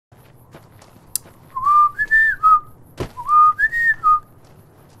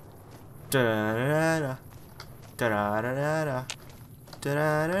Da-da-da-da. Da-da-da-da-da.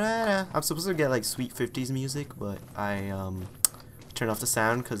 Da-da-da-da-da. I'm supposed to get like sweet 50s music, but I turn off the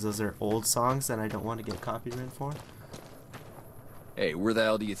sound because those are old songs that I don't want to get copyright for. Hey, where the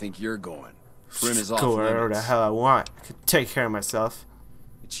hell do you think you're going? Prim is off Go wherever limits. the hell I want. I can take care of myself.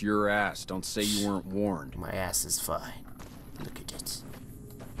 It's your ass. Don't say you weren't warned. My ass is fine. Look at it.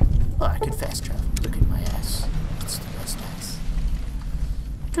 Oh, I can fast travel. Look at my ass. It's the best ass.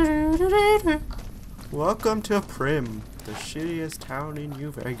 Welcome to Prim, the shittiest town in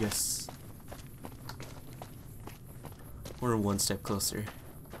New Vegas. We're one step closer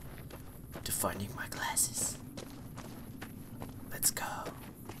to finding my glasses. Let's go.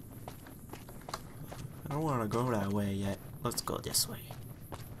 I don't want to go that way yet. Let's go this way.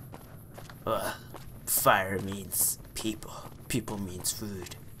 Fire means people. People means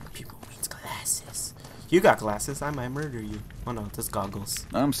food. People means glasses. You got glasses, I might murder you. Oh no, that's goggles.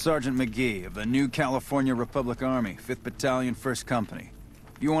 I'm Sergeant McGee of the New California Republic Army, 5th Battalion, 1st Company.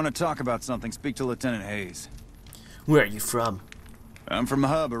 If you want to talk about something, speak to Lieutenant Hayes. Where are you from? I'm from the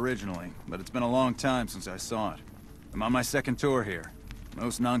hub originally, but it's been a long time since I saw it. I'm on my second tour here.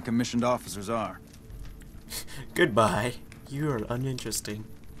 Most non-commissioned officers are. Goodbye. You are uninteresting.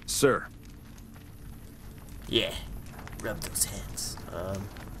 Sir. Yeah. Rub those hands.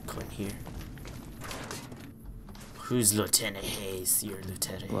 Go in here. Who's Lieutenant Hayes? You're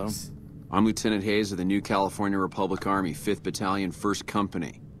Lieutenant Hello? Hayes. I'm Lieutenant Hayes of the New California Republic Army, 5th Battalion, 1st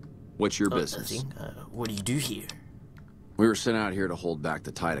Company. What's your business? Nothing. What do you do here? We were sent out here to hold back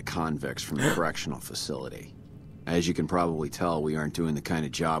the tide of convicts from the correctional facility. As you can probably tell, we aren't doing the kind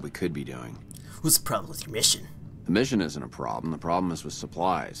of job we could be doing. What's the problem with your mission? The mission isn't a problem. The problem is with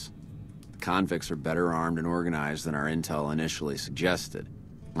supplies. The convicts are better armed and organized than our intel initially suggested.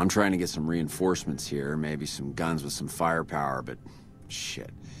 I'm trying to get some reinforcements here, maybe some guns with some firepower, but shit.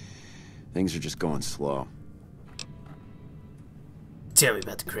 Things are just going slow. Tell me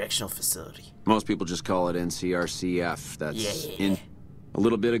about the correctional facility. Most people just call it NCRCF. That's Yeah. A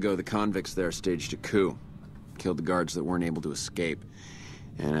little bit ago, the convicts there staged a coup. Killed the guards that weren't able to escape.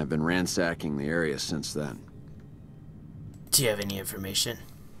 And I've been ransacking the area since then. Do you have any information?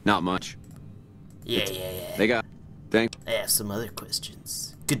 Not much. Yeah. They got... Thank... I have some other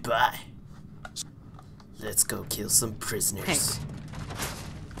questions. Goodbye. Let's go kill some prisoners.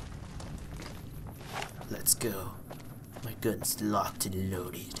 Let's go. My gun's locked and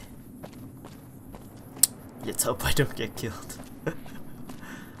loaded. Let's hope I don't get killed.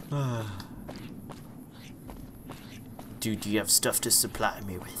 Dude, do you have stuff to supply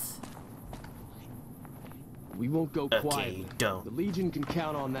me with? We won't go quiet. Okay, don't. The Legion can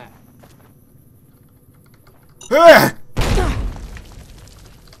count on that.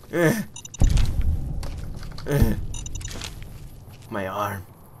 My arm.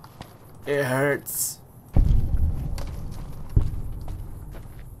 It hurts.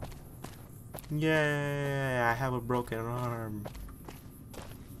 Yay, I have a broken arm.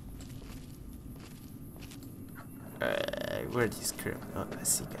 Where are these criminals? Oh, I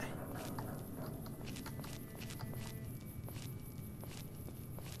see guy.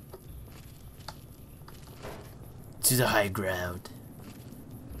 To the high ground.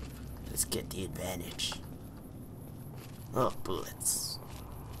 Let's get the advantage. Oh, bullets.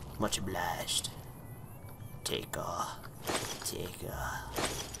 Much obliged. Take off. Take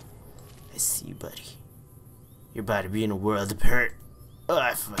off. I see you, buddy. You're about to be in a world of hurt. Oh,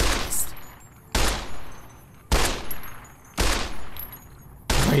 I fucking missed.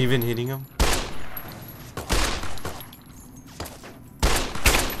 Am I even hitting him?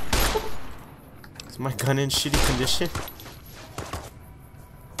 Is my gun in shitty condition?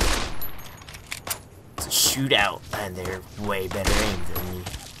 It's a shootout, and they're way better aimed than me.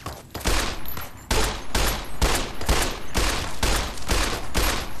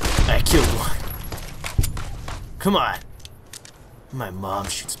 I killed one. Come on. My mom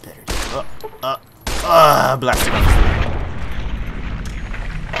shoots better. Blasted off.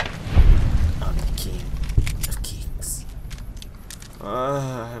 I'm the king of kings.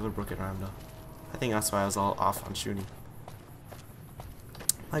 I have a broken arm though. I think that's why I was all off on shooting.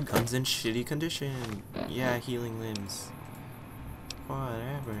 My gun's in shitty condition. Yeah, healing limbs.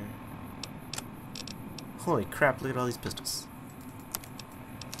 Whatever. Holy crap, look at all these pistols.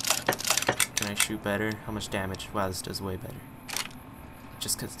 Can I shoot better? How much damage? Wow, this does way better.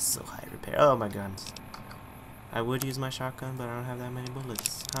 Just because it's so high repair. Oh, my guns. I would use my shotgun, but I don't have that many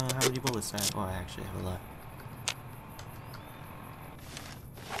bullets. How many bullets do I have? Oh, I actually have a lot.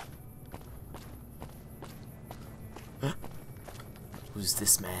 Who's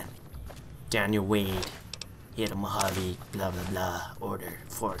this man? Daniel Wade. Hit a Mojave, blah blah blah, order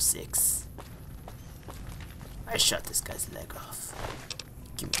 4-6. I shot this guy's leg off.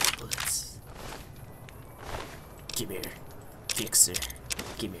 Give me the bullets. Give here, fixer.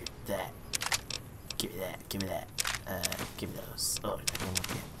 Give me that. Give me that. Give me that. Give me those. Oh, I don't want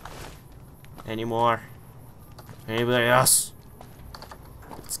that. Any more? Anybody else?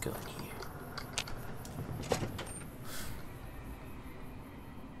 Let's go in here.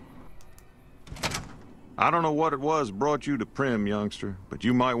 I don't know what it was brought you to Prim, youngster, but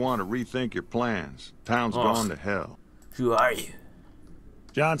you might want to rethink your plans. Town's gone to hell. Who are you?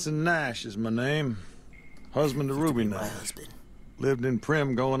 Johnson Nash is my name. Husband to Ruby My Nash. husband. Lived in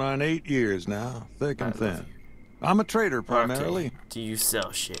Prim going on 8 years now, thick and thin. I'm a trader primarily. Okay. Do you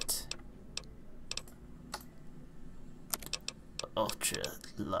sell shit? Ultra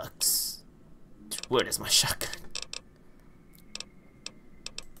Lux. Where is my shotgun?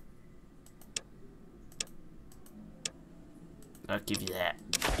 I'll give you that.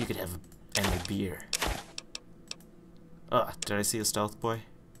 You could have any beer. Oh, did I see a stealth boy?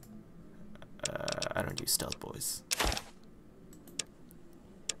 I don't do stealth boys.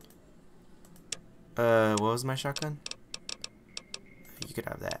 What was my shotgun? You could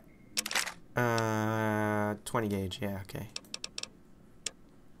have that. 20 gauge, yeah, okay.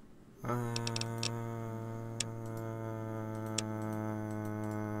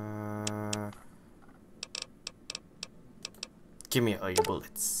 Give me all your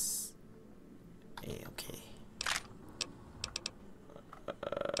bullets. Hey, okay.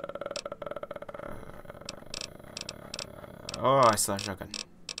 Oh, I saw a shotgun.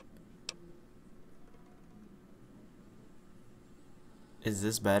 Is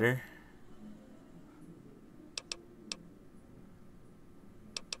this better?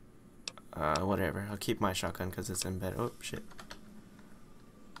 Whatever. I'll keep my shotgun because it's in bed. Oh, shit.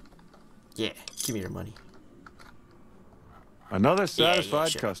 Yeah, give me your money. Another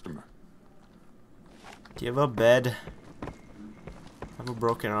satisfied sure. customer. Do you have a bed? I have a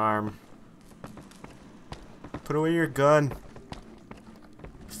broken arm. Put away your gun.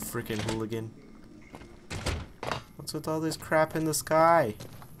 Freaking hooligan. What's with all this crap in the sky?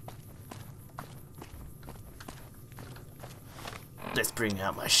 Let's bring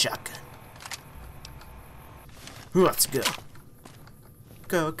out my shotgun. Let's go.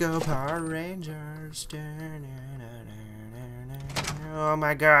 Go, go, Power Rangers. Oh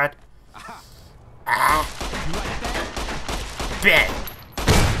my god. Ah! Bang!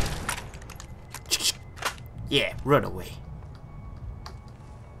 Yeah, run away.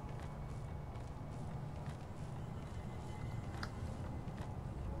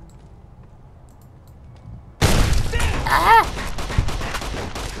 Ah!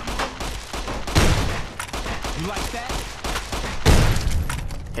 You like that?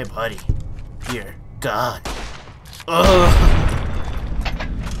 Hey buddy, you're gone. Ugh.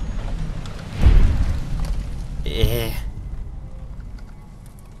 Eh.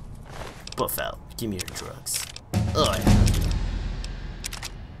 Buff out. Give me your drugs. Oh yeah.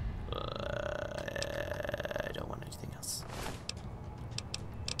 I don't want anything else.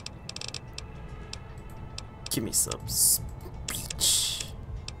 Give me some speech.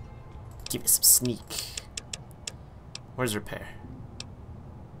 Give me some sneak. Where's repair?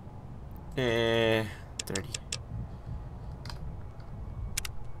 30.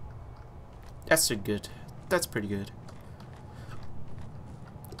 That's good. That's pretty good.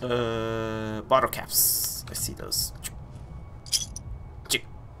 Bottle caps. I see those. Chick.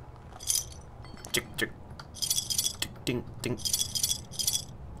 Chick, chick. Chick, ding, ding.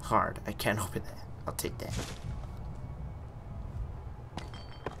 Hard. I can't open that. I'll take that.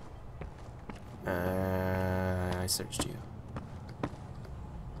 I searched you.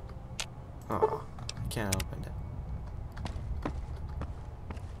 Oh, I can't open it.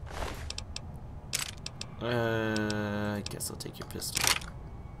 I guess I'll take your pistol.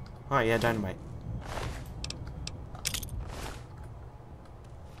 Oh yeah, dynamite.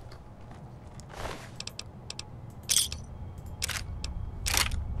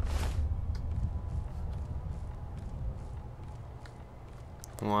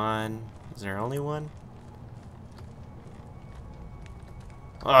 One. Is there only one?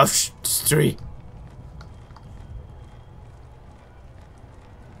 Oh, it's 3.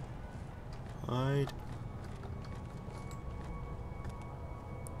 Hide.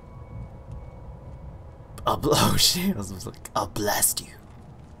 Oh shit! I was like, I'll blast you.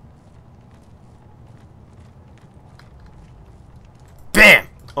 Bam!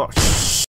 Oh shit!